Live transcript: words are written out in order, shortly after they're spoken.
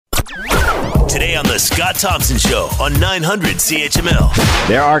Today on The Scott Thompson Show on 900 CHML.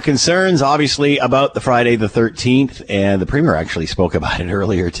 There are concerns, obviously, about the Friday the 13th, and the Premier actually spoke about it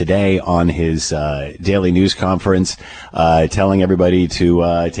earlier today on his daily news conference, telling everybody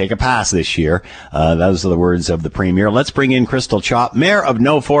to take a pass this year. Those are the words of the Premier. Let's bring in Kristal Chopp, Mayor of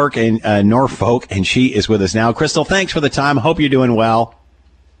Norfolk, and she is with us now. Kristal, thanks for the time. Hope you're doing well.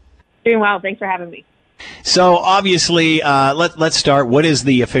 Doing well. Thanks for having me. So obviously, let's start. What is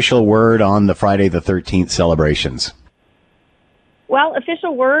the official word on the Friday the 13th celebrations? Well,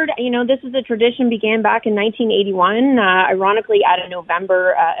 official word, this is a tradition began back in 1981, ironically at a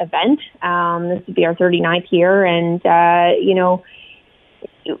November event. This would be our 39th year. And,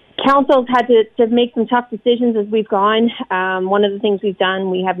 councils had to make some tough decisions as we've gone. One of the things we've done,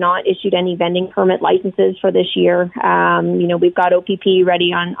 we have not issued any vending permit licenses for this year. We've got OPP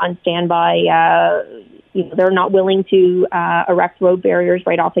ready on standby. They're not willing to erect road barriers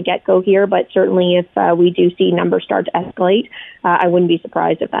right off the get-go here, but certainly if we do see numbers start to escalate, I wouldn't be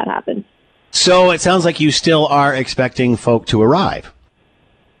surprised if that happens. So it sounds like you still are expecting folk to arrive.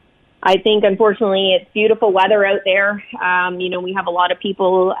 I think, unfortunately, it's beautiful weather out there. We have a lot of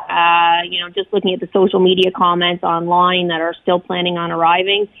people, just looking at the social media comments online that are still planning on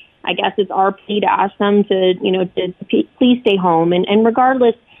arriving. I guess it's our plea to ask them to please stay home. And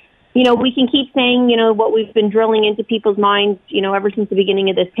regardless, we can keep saying, what we've been drilling into people's minds, ever since the beginning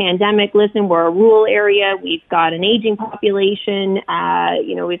of this pandemic. Listen, we're a rural area. We've got an aging population.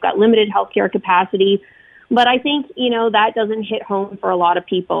 We've got limited healthcare capacity. But I think, that doesn't hit home for a lot of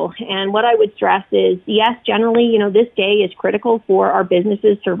people. And what I would stress is, yes, generally, this day is critical for our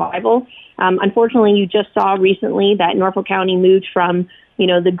businesses' survival. Unfortunately, you just saw recently that Norfolk County moved from,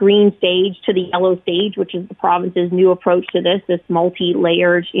 the green stage to the yellow stage, which is the province's new approach to this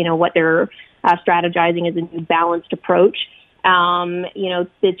multi-layered, what they're strategizing as a new balanced approach.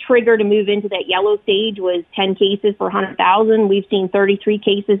 The trigger to move into that yellow stage was 10 cases per 100,000. We've seen 33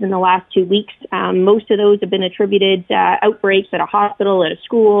 cases in the last 2 weeks. Most of those have been attributed outbreaks at a hospital, at a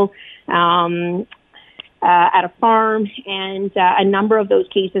school, at a farm, and a number of those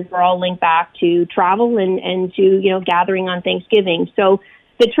cases were all linked back to travel and to, gathering on Thanksgiving. So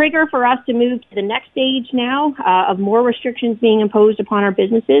the trigger for us to move to the next stage now of more restrictions being imposed upon our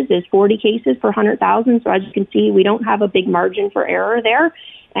businesses is 40 cases per 100,000. So as you can see, we don't have a big margin for error there.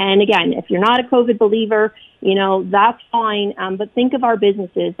 And again, if you're not a COVID believer, that's fine. But think of our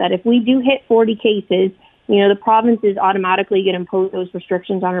businesses that if we do hit 40 cases, the province is automatically going to impose those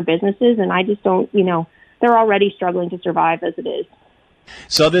restrictions on our businesses. And I just don't, they're already struggling to survive as it is.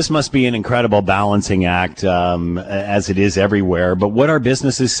 So this must be an incredible balancing act, as it is everywhere. But what are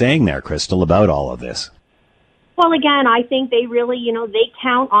businesses saying there, Kristal, about all of this? Well, again, I think they really, they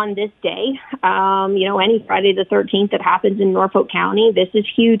count on this day. Any Friday the 13th that happens in Norfolk County, this is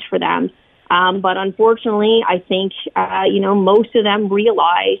huge for them. But unfortunately, I think, most of them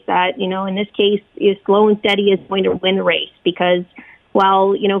realize that, in this case, slow and steady is going to win the race because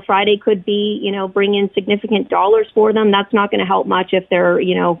while, Friday could be, bring in significant dollars for them, that's not going to help much if they're,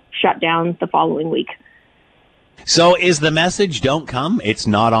 shut down the following week. So is the message don't come, it's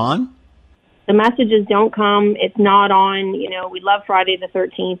not on? The message is don't come, it's not on. We love Friday the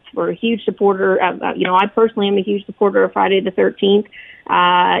 13th. We're a huge supporter. I personally am a huge supporter of Friday the 13th.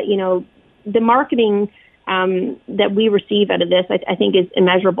 The marketing that we receive out of this, I think, is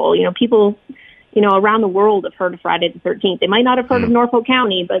immeasurable. People around the world have heard of Friday the 13th. They might not have heard of Norfolk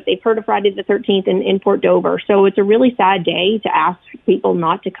County, but they've heard of Friday the 13th in Port Dover. So it's a really sad day to ask people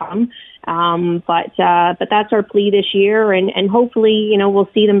not to come. But that's our plea this year, and hopefully, we'll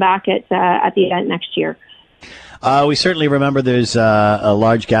see them back at the event next year. We certainly remember there's a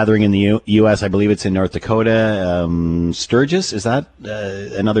large gathering in the U.S. I believe it's in North Dakota. Sturgis, is that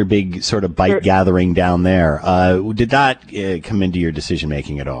another big sort of bike gathering down there? Did that come into your decision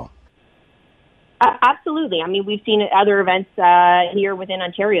making at all? Absolutely. I mean, we've seen other events here within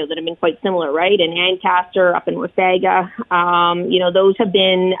Ontario that have been quite similar, right? In Ancaster, up in Wasaga, those have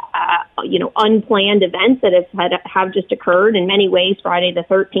been, unplanned events that have just occurred. In many ways, Friday the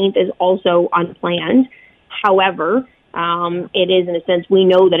 13th is also unplanned. However, it is, in a sense, we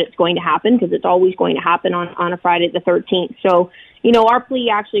know that it's going to happen because it's always going to happen on a Friday the 13th. So, our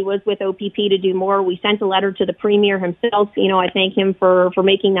plea actually was with OPP to do more. We sent a letter to the Premier himself. I thank him for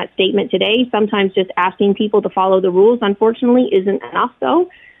making that statement today. Sometimes just asking people to follow the rules, unfortunately, isn't enough, though.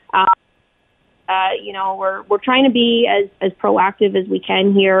 We're trying to be as proactive as we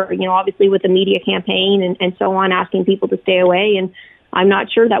can here, obviously with the media campaign and so on, asking people to stay away. And I'm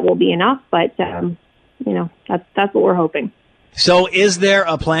not sure that will be enough, but, that's what we're hoping. So is there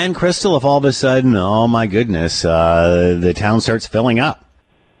a plan, Kristal, if all of a sudden, oh my goodness, the town starts filling up?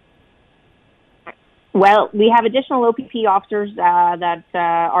 Well, we have additional OPP officers that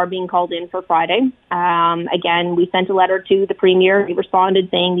are being called in for Friday. Again, we sent a letter to the Premier. He responded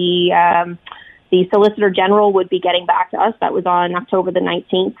saying the Solicitor General would be getting back to us. That was on October the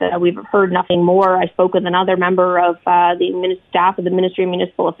 19th. We've heard nothing more. I spoke with another member of the staff of the Ministry of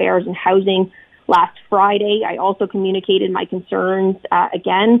Municipal Affairs and Housing last Friday. I also communicated my concerns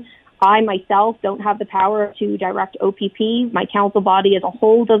again. I myself don't have the power to direct OPP. My council body as a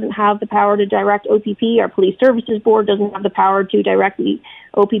whole doesn't have the power to direct OPP. Our Police Services Board doesn't have the power to direct the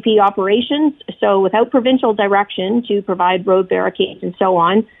OPP operations. So without provincial direction to provide road barricades and so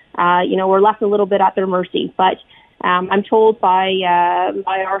on, we're left a little bit at their mercy. But I'm told by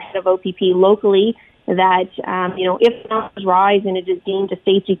our head of OPP locally that, if numbers rise and it is deemed a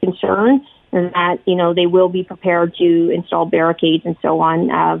safety concern, that, they will be prepared to install barricades and so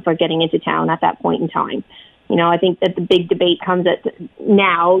on for getting into town at that point in time. I think that the big debate comes at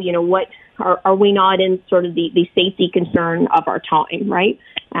now, what are we not in sort of the safety concern of our time, right?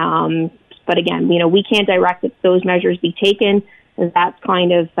 But again, we can't direct that those measures be taken. That's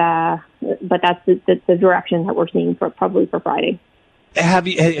kind of, but that's the direction that we're seeing probably for Friday. Have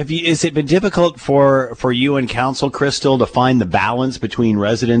you, has it been difficult for you and council, Kristal, to find the balance between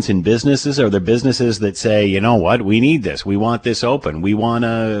residents and businesses? Are there businesses that say, you know what, we need this, we want this open, we want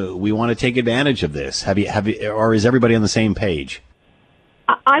to take advantage of this? Have you, or is everybody on the same page?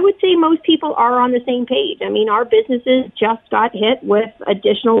 I would say most people are on the same page. I mean, our businesses just got hit with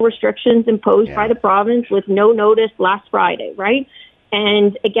additional restrictions imposed by the province with no notice last Friday, right?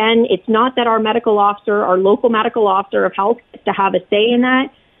 And again, it's not that our medical officer, our local medical officer of health, gets to have a say in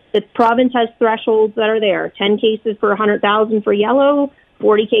that. The province has thresholds that are there: 10 cases per 100,000 for yellow,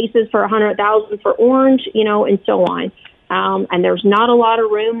 40 cases per 100,000 for orange, and so on. And there's not a lot of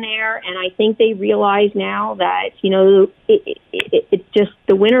room there. And I think they realize now that, it's just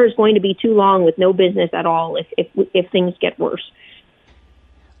the winter is going to be too long with no business at all if things get worse.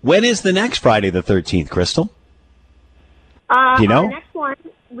 When is the next Friday the 13th, Kristal? Do you know? The next one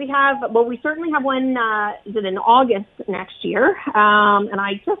we certainly have one, is it in August next year? And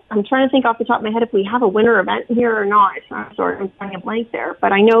I'm trying to think off the top of my head if we have a winter event here or not. I'm sorry, I'm trying a blank there. But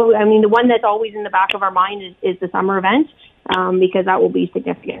the one that's always in the back of our mind is the summer event, because that will be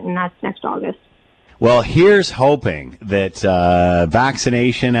significant, and that's next August. Well, here's hoping that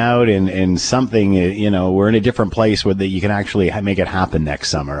vaccination out and something, we're in a different place where that you can actually make it happen next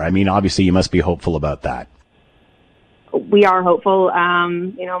summer. I mean, obviously, you must be hopeful about that. We are hopeful.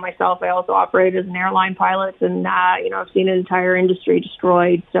 Myself, I also operate as an airline pilot, and, I've seen an entire industry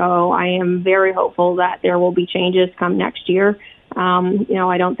destroyed. So I am very hopeful that there will be changes come next year.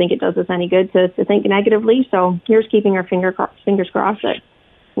 I don't think it does us any good to think negatively. So here's keeping our fingers crossed that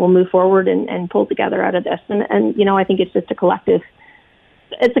we'll move forward and pull together out of this. And I think it's just a collective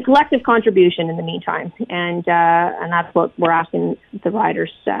contribution in the meantime. And that's what we're asking the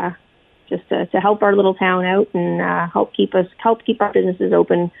riders, just to help our little town out and help keep our businesses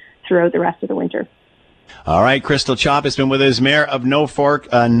open throughout the rest of the winter. All right, Kristal Chopp has been with us, Mayor of Norfolk,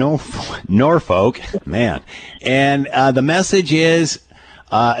 man. And the message is,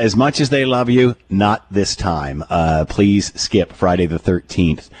 as much as they love you, not this time. Please skip Friday the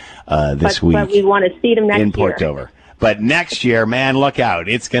 13th this week. But we want to see them next year. In Port Dover. But next year, man, look out.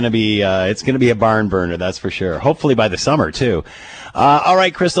 It's going to be a barn burner, that's for sure. Hopefully by the summer, too. All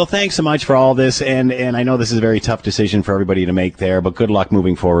right, Kristal, thanks so much for all this. And I know this is a very tough decision for everybody to make there, but good luck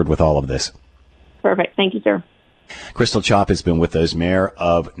moving forward with all of this. Perfect. Thank you, sir. Kristal Chopp has been with us, Mayor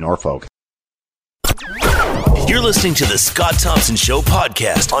of Norfolk. You're listening to the Scott Thompson Show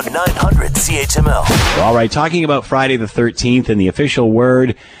podcast on 900 CHML. All right, talking about Friday the 13th, and the official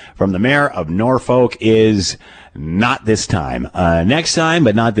word from the Mayor of Norfolk is not this time. Next time,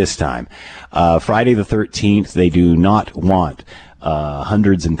 but not this time. Friday the 13th, they do not want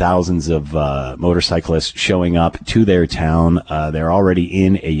hundreds and thousands of motorcyclists showing up to their town. They're already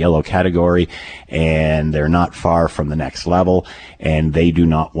in a yellow category, and they're not far from the next level, and they do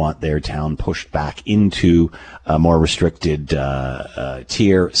not want their town pushed back into a more restricted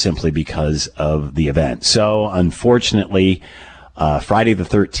tier simply because of the event. So, unfortunately, Friday the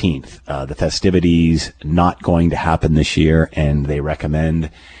 13th, the festivities not going to happen this year, and they recommend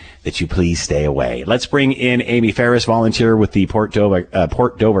that you please stay away. Let's bring in Amie Ferris, volunteer with the Port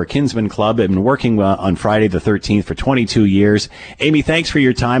Dover Kinsmen Club. I've been working on Friday the 13th for 22 years. Amie, thanks for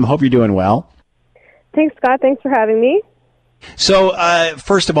your time. Hope you're doing well. Thanks, Scott. Thanks for having me. So,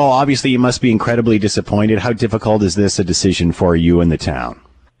 first of all, obviously you must be incredibly disappointed. How difficult is this a decision for you and the town?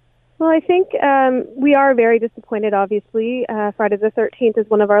 Well, I think we are very disappointed, obviously. Friday the 13th is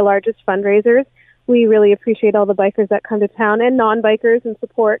one of our largest fundraisers. We really appreciate all the bikers that come to town and non-bikers in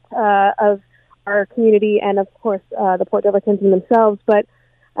support of our community and, of course, the Port Dover Kinsmen themselves. But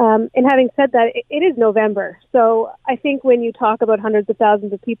and having said that, it is November. So I think when you talk about hundreds of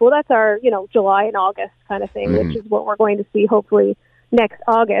thousands of people, that's our, July and August kind of thing, which is what we're going to see hopefully next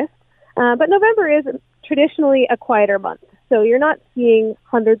August. But November is traditionally a quieter month. So you're not seeing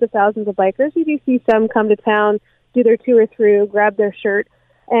hundreds of thousands of bikers. You do see some come to town, do their tour through, grab their shirt,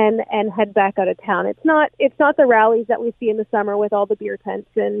 and head back out of town. It's not the rallies that we see in the summer with all the beer tents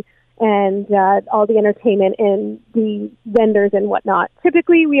and all the entertainment and the vendors and whatnot.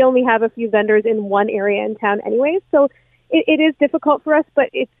 Typically, we only have a few vendors in one area in town anyways, so it is difficult for us, but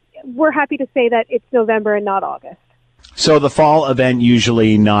we're happy to say that it's November and not August. So the fall event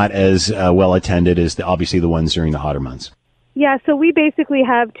usually not as well attended as obviously the ones during the hotter months. Yeah, so we basically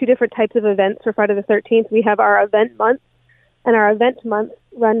have two different types of events for Friday the 13th. We have our event month, and our event months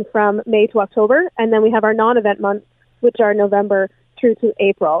run from May to October, and then we have our non-event months, which are November through to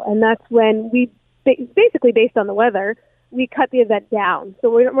April, and that's when we basically, based on the weather, we cut the event down. So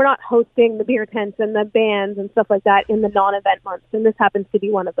we're not hosting the beer tents and the bands and stuff like that in the non-event months, and this happens to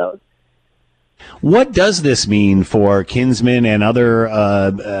be one of those. What does this mean for Kinsmen and other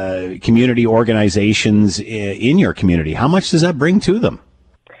community organizations in your community? How much does that bring to them?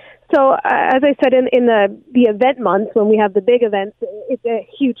 So, as I said, in the event month, when we have the big events, it's a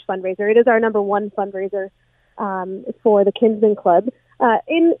huge fundraiser. It is our number one fundraiser for the Kinsmen Club.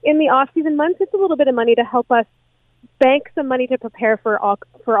 In the off-season months, it's a little bit of money to help us bank some money to prepare for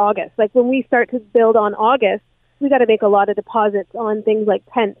August. Like when we start to build on August, we got to make a lot of deposits on things like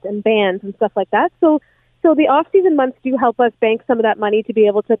tents and bands and stuff like that. So the off-season months do help us bank some of that money to be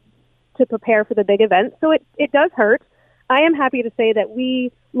able to prepare for the big events. So it does hurt. I am happy to say that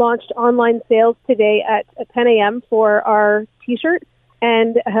we launched online sales today at 10 a.m. for our T-shirt,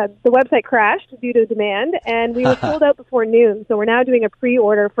 and the website crashed due to demand, and we were sold out before noon. So we're now doing a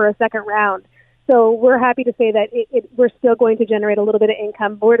pre-order for a second round. So we're happy to say that we're still going to generate a little bit of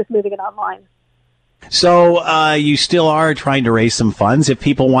income, but we're just moving it online. So you still are trying to raise some funds. If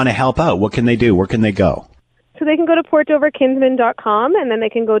people want to help out, what can they do? Where can they go? So they can go to portdoverkinsmen.com, and then they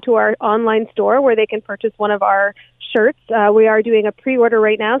can go to our online store where they can purchase one of our shirts. We are doing a pre-order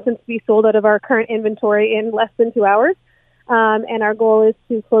right now since we sold out of our current inventory in less than 2 hours. And our goal is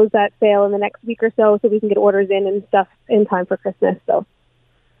to close that sale in the next week or so we can get orders in and stuff in time for Christmas.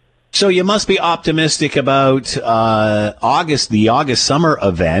 So you must be optimistic about the August summer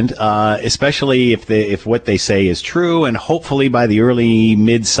event, especially if what they say is true, and hopefully by the early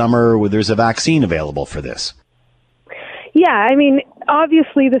midsummer there's a vaccine available for this. Yeah, I mean,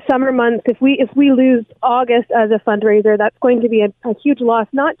 obviously the summer months, if we lose August as a fundraiser, that's going to be a huge loss,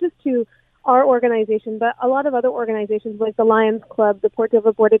 not just to our organization, but a lot of other organizations like the Lions Club, the Port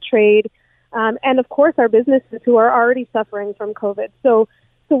Dover Board of Trade, and of course our businesses who are already suffering from COVID. So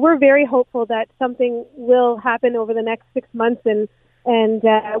we're very hopeful that something will happen over the next 6 months, and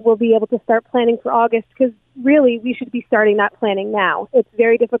we'll be able to start planning for August, because really we should be starting that planning now. It's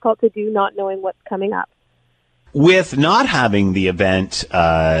very difficult to do not knowing what's coming up. With not having the event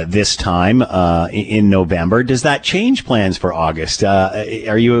this time in November, does that change plans for August?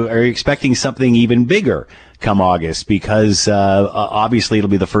 Are you expecting something even bigger come August? Because obviously it'll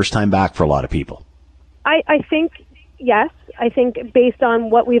be the first time back for a lot of people. I think, yes. I think based on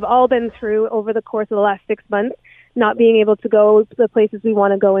what we've all been through over the course of the last 6 months, not being able to go to the places we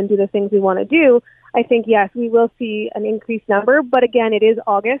want to go and do the things we want to do, I think, yes, we will see an increased number. But again, it is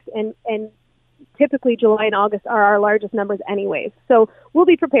August, and typically July and August are our largest numbers anyways. So we'll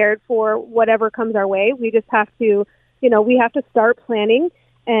be prepared for whatever comes our way. We just have to, we have to start planning.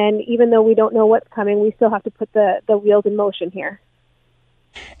 And even though we don't know what's coming, we still have to put the wheels in motion here.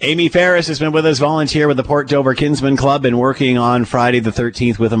 Amie Ferris has been with us, volunteer with the Port Dover Kinsmen Club, been working on Friday the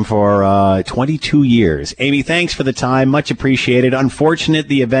 13th with them for 22 years. Amie, thanks for the time. Much appreciated. Unfortunate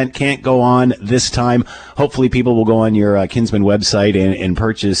the event can't go on this time. Hopefully people will go on your Kinsmen website and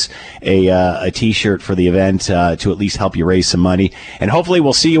purchase a T-shirt for the event to at least help you raise some money. And hopefully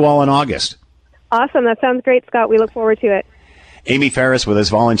we'll see you all in August. Awesome. That sounds great, Scott. We look forward to it. Amie Ferris with us,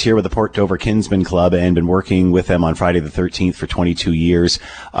 volunteer with the Port Dover Kinsmen Club, and been working with them on Friday the 13th for 22 years.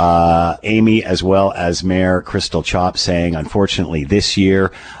 Amie, as well as Mayor Kristal Chopp, saying, unfortunately, this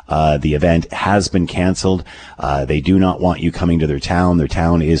year, the event has been canceled. They do not want you coming to their town. Their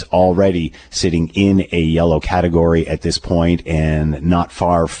town is already sitting in a yellow category at this point and not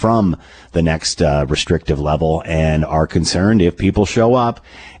far from the next restrictive level, and are concerned if people show up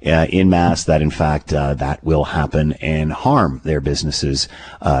in mass that, in fact, that will happen and harm their businesses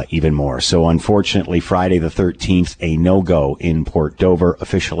even more. So, unfortunately, Friday the 13th, a no-go in Port Dover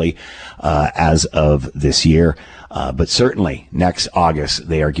officially as of this year. But certainly, next August,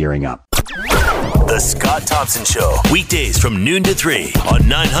 they are gearing up. The Scott Thompson Show, weekdays from noon to 3 on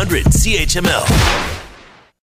 900 CHML.